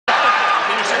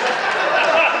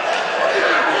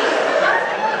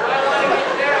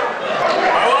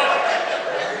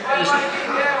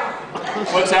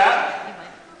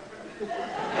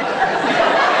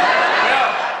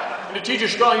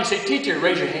strong. You say, teacher,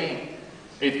 raise your hand.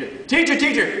 Eighth grade. Teacher,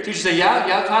 teacher. Teacher say,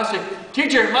 yeah, class.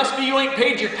 Teacher, it must be you ain't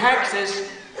paid your taxes.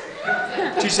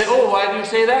 She said, oh, why do you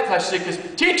say that, class? She said,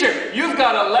 because, teacher, you've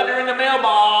got a letter in the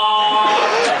mailbox.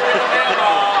 Letter in the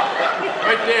mailbox.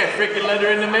 Right there, freaking letter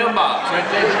in the mailbox. Right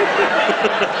there.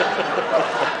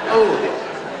 Oh.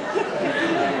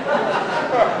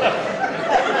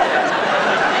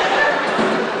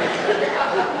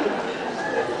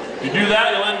 You do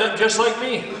that, you'll end up just like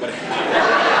me.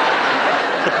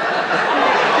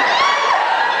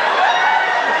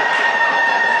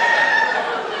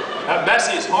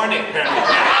 Bessie is horny, apparently.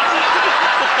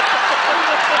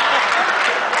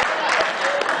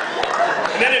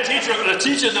 And then the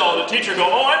teacher go,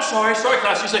 oh, I'm sorry,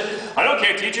 class. She said, I don't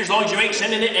care, teacher, as long as you ain't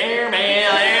sending it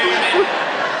airmail.